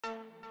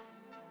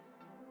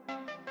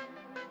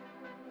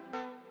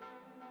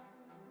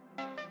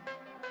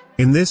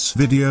In this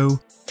video,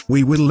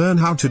 we will learn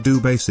how to do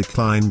basic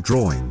line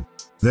drawing.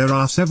 There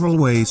are several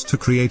ways to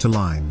create a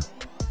line.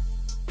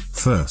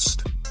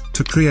 First,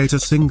 to create a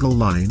single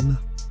line,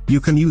 you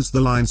can use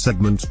the line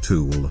segment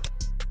tool.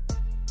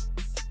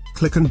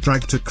 Click and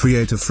drag to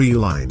create a free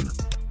line.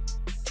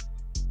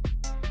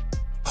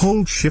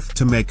 Hold Shift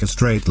to make a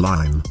straight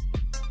line.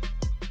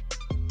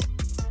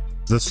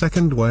 The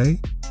second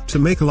way, to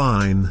make a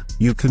line,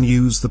 you can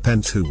use the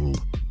pen tool.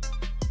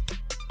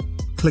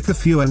 Click a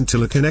few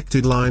until a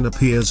connected line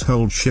appears.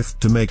 Hold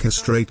Shift to make a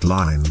straight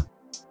line.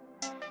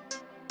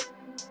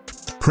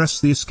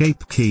 Press the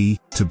Escape key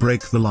to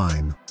break the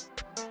line.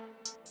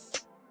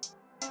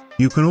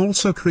 You can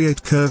also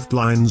create curved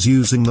lines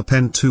using the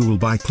pen tool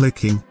by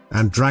clicking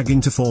and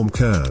dragging to form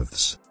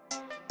curves.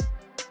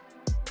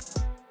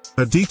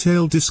 A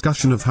detailed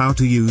discussion of how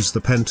to use the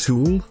pen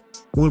tool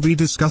will be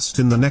discussed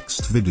in the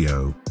next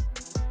video.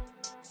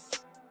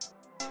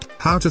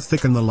 How to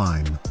thicken the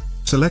line.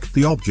 Select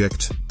the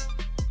object,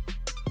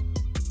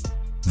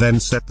 then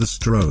set the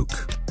stroke.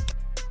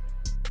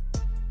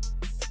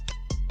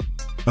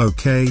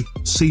 Okay,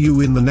 see you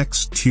in the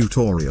next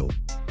tutorial.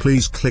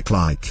 Please click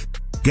like.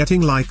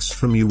 Getting likes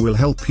from you will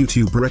help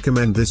YouTube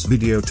recommend this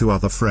video to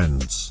other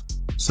friends.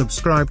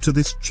 Subscribe to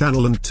this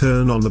channel and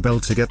turn on the bell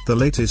to get the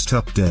latest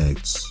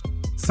updates.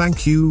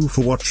 Thank you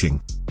for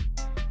watching.